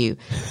would be you.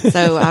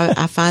 So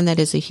I find that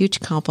is a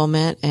huge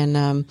compliment.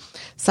 And,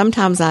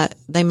 sometimes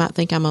they might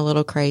think I'm a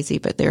little crazy,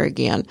 but there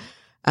again,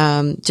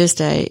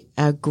 just a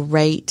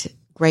great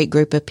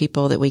group of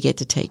people that we get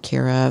to take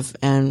care of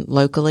and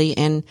locally.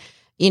 And,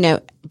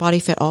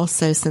 Bodyfit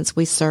also, since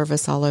we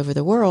service all over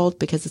the world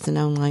because it's an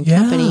online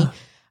company,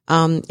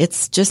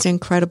 it's just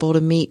incredible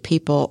to meet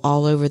people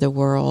all over the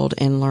world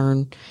and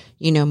learn,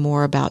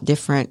 more about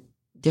different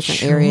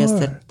areas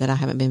that I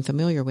haven't been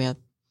familiar with.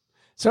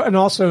 So, and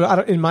also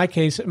in my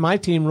case, my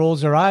team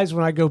rolls their eyes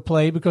when I go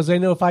play because they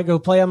know if I go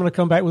play, I'm going to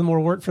come back with more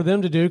work for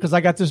them to do because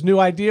I got this new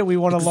idea we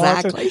want to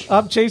launch. And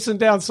I'm chasing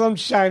down some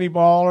shiny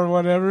ball or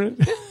whatever.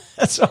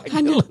 So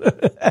I know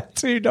that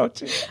too,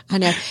 don't you? I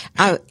know.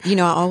 I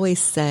always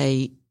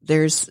say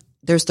there's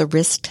the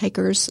risk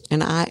takers,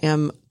 and I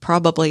am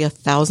probably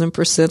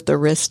 1,000% the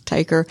risk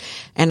taker.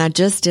 And I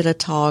just did a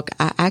talk.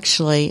 I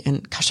actually,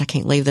 and gosh, I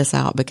can't leave this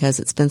out because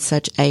it's been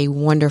such a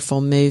wonderful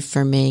move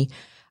for me.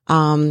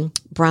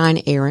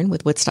 Brian Aaron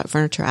with Woodstock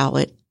Furniture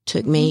Outlet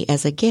took me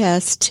as a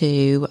guest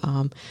to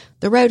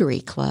the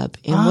Rotary Club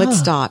in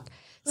Woodstock.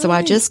 So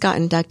I just got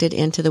inducted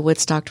into the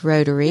Woodstock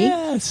Rotary.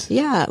 Yes.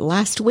 Yeah,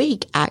 last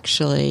week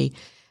actually.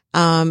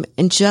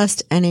 And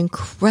just an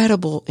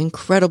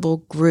incredible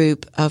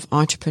group of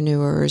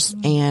entrepreneurs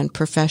and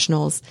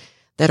professionals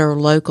that are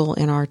local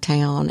in our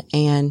town.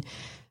 And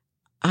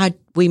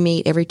we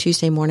meet every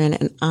Tuesday morning,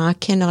 and I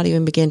cannot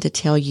even begin to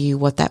tell you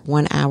what that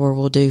 1 hour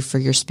will do for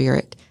your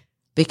spirit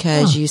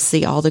because you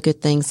see all the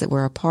good things that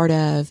we're a part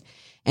of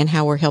and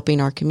how we're helping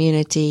our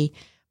community.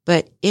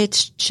 But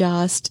it's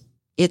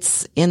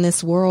in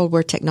this world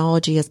where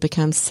technology has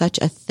become such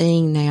a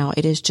thing now.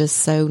 It is just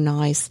so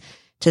nice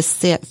to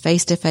sit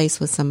face to face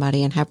with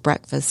somebody and have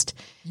breakfast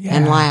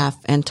and laugh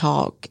and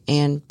talk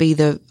and be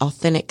the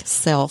authentic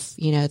self,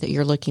 that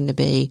you're looking to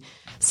be.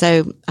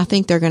 So I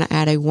think they're going to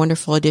add a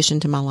wonderful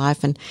addition to my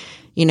life. And,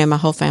 my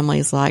whole family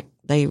is like,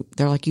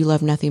 they're like, you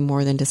love nothing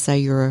more than to say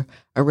you're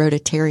a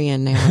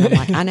Rotarian now. And I'm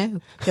like, I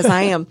know, because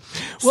I am.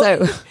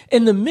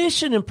 And the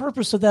mission and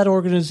purpose of that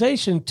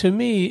organization to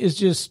me is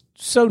just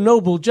so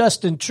noble,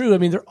 just and true. I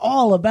mean, they're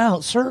all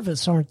about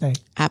service, aren't they?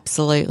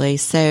 Absolutely.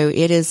 So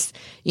it is,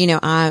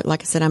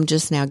 like I said, I'm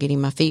just now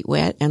getting my feet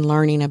wet and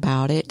learning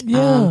about it.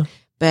 Yeah.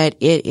 But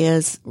it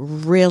is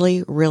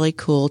really, really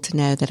cool to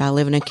know that I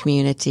live in a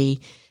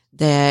community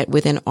that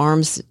within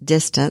arm's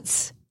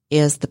distance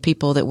is the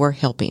people that we're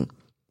helping.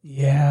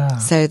 Yeah.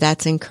 So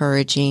that's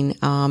encouraging.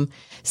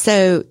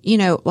 So,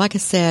 like I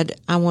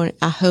said,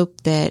 I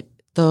hope that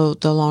the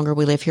longer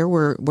we live here,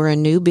 we're a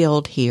new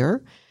build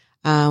here.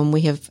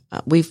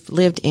 We've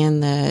lived in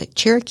the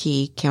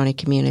Cherokee County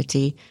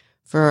community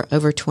for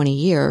over 20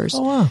 years.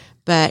 Oh, wow.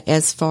 But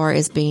as far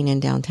as being in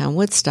downtown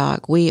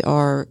Woodstock, we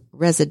are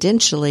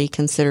residentially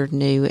considered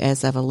new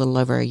as of a little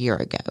over a year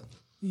ago.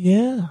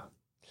 Yeah.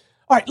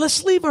 All right,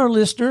 let's leave our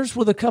listeners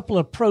with a couple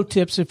of pro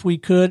tips if we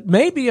could.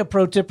 Maybe a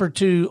pro tip or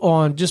two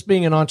on just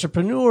being an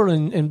entrepreneur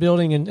and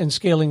building and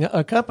scaling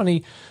a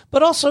company,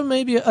 but also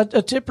maybe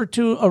a tip or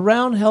two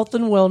around health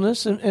and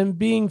wellness and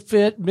being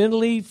fit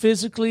mentally,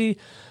 physically,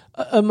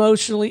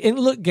 emotionally. And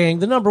look, gang,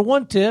 the number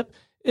one tip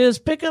is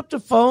pick up the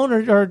phone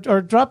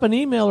or drop an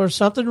email or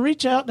something,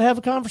 reach out and have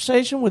a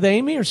conversation with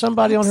Aimee or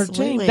somebody Absolutely.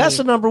 on her team. That's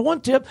the number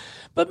one tip.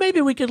 But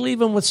maybe we could leave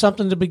them with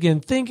something to begin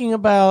thinking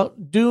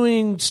about,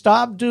 doing,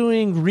 stop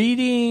doing,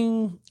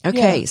 reading.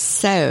 Okay, Yeah.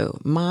 so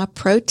my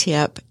pro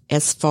tip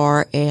as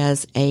far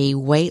as a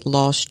weight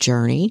loss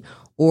journey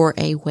or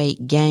a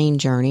weight gain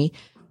journey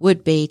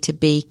would be to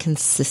be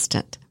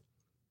consistent.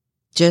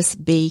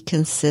 Just be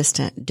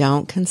consistent.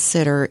 Don't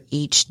consider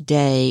each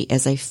day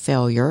as a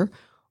failure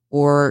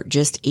or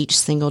just each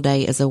single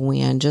day as a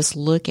win. Just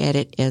look at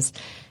it as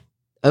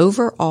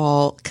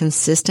overall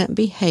consistent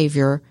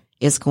behavior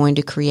is going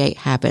to create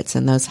habits,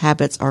 and those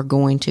habits are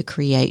going to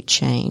create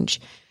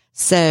change.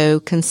 So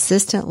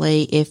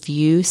consistently, if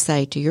you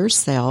say to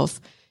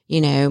yourself,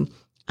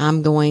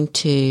 I'm going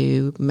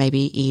to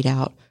maybe eat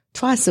out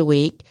twice a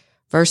week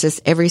versus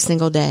every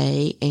single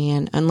day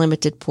and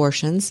unlimited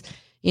portions,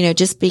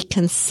 just be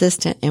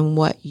consistent in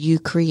what you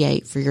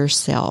create for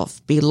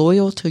yourself. Be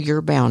loyal to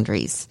your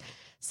boundaries.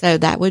 So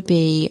that would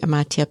be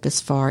my tip as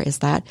far as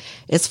that.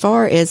 As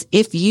far as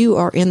if you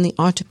are in the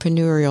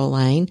entrepreneurial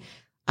lane,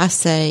 I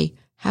say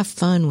have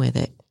fun with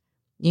it.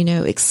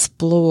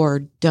 Explore.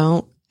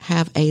 Don't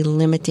have a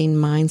limiting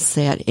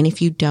mindset. And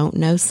if you don't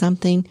know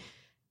something,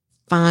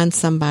 find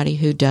somebody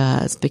who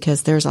does,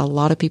 because there's a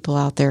lot of people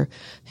out there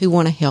who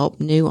want to help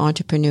new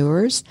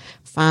entrepreneurs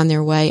find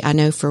their way. I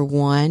know for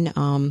one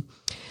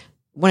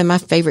of my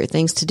favorite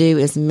things to do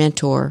is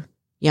mentor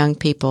young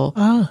people.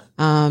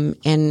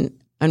 And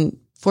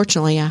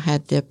unfortunately, I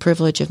had the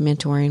privilege of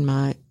mentoring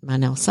my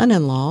now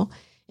son-in-law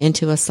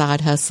into a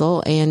side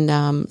hustle.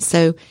 And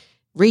so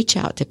reach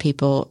out to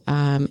people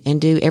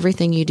and do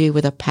everything you do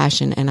with a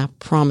passion, and I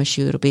promise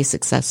you it'll be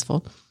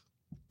successful.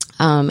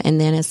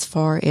 And then as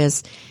far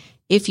as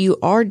if you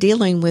are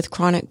dealing with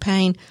chronic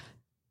pain,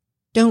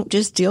 don't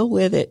just deal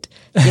with it.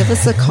 Give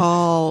us a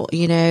call.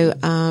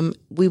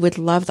 We would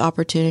love the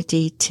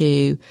opportunity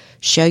to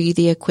show you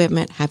the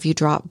equipment, have you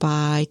drop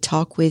by,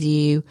 talk with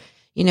you.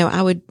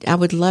 I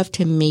would love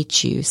to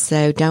meet you.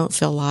 So don't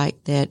feel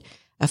like that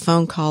a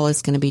phone call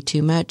is going to be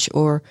too much,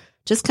 or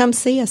just come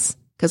see us,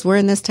 because we're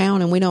in this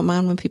town and we don't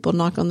mind when people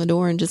knock on the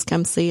door, and just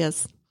come see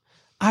us.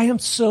 I am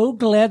so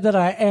glad that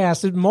I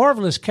asked. It's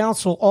marvelous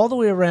counsel all the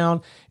way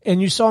around.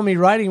 And you saw me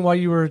writing while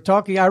you were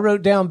talking. I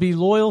wrote down, be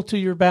loyal to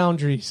your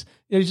boundaries.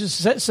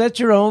 Just set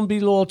your own, be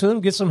loyal to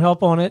them, get some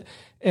help on it.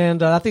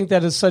 And I think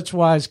that is such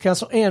wise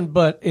counsel. And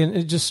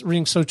it just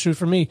rings so true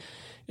for me.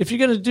 If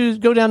you're going to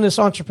go down this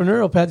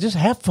entrepreneurial path, just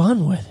have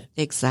fun with it.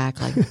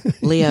 Exactly.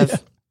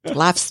 Live.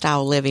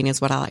 Lifestyle living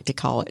is what I like to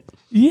call it.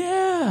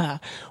 Yeah.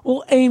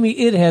 Well, Aimee,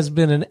 it has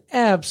been an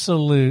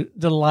absolute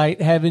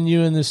delight having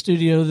you in the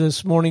studio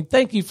this morning.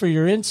 Thank you for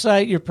your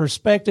insight, your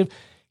perspective.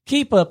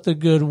 Keep up the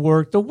good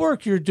work. The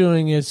work you're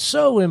doing is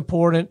so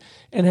important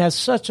and has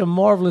such a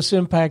marvelous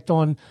impact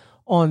on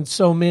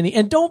so many.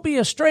 And don't be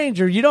a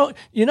stranger. You're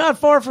not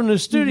far from the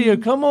studio.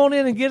 Mm-hmm. Come on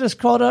in and get us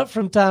caught up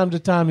from time to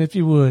time if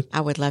you would.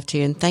 I would love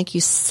to. And thank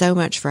you so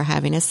much for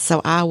having us.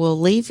 So I will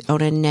leave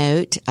on a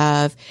note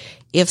of,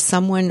 if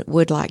someone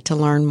would like to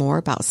learn more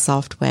about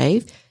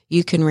Softwave,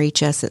 you can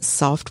reach us at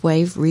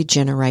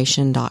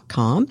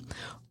softwaveregeneration.com,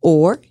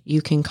 or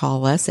you can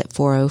call us at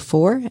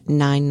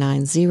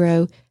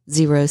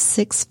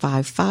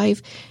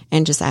 404-990-0655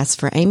 and just ask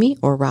for Aimee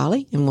or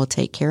Riley, and we'll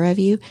take care of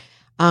you.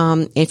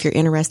 If you're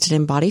interested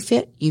in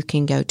Bodyfit, you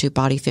can go to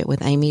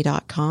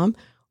bodyfitwithaimee.com,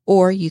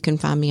 or you can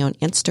find me on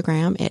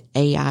Instagram at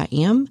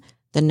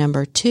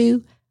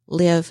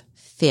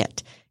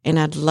AIM2LiveFit, and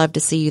I'd love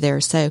to see you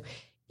there. So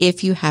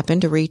if you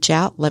happen to reach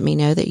out, let me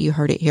know that you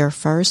heard it here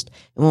first,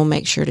 and we'll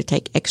make sure to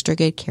take extra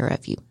good care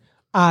of you.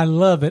 I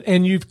love it.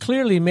 And you've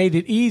clearly made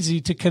it easy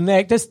to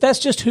connect. That's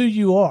just who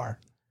you are.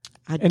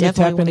 I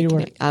definitely want to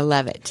connect. I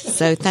love it.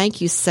 So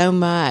thank you so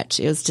much.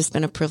 It's just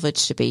been a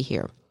privilege to be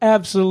here.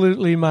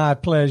 Absolutely my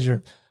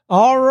pleasure.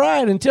 All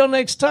right. Until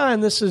next time,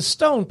 this is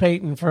Stone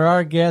Payton for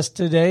our guest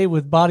today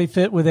with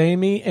Bodyfit with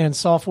Aimee and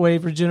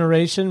Softwave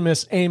Regeneration,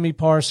 Miss Aimee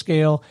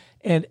Parscale,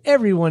 and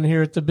everyone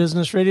here at the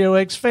Business Radio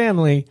X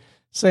family,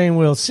 saying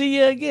we'll see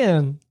you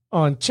again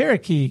on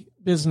Cherokee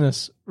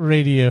Business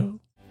Radio.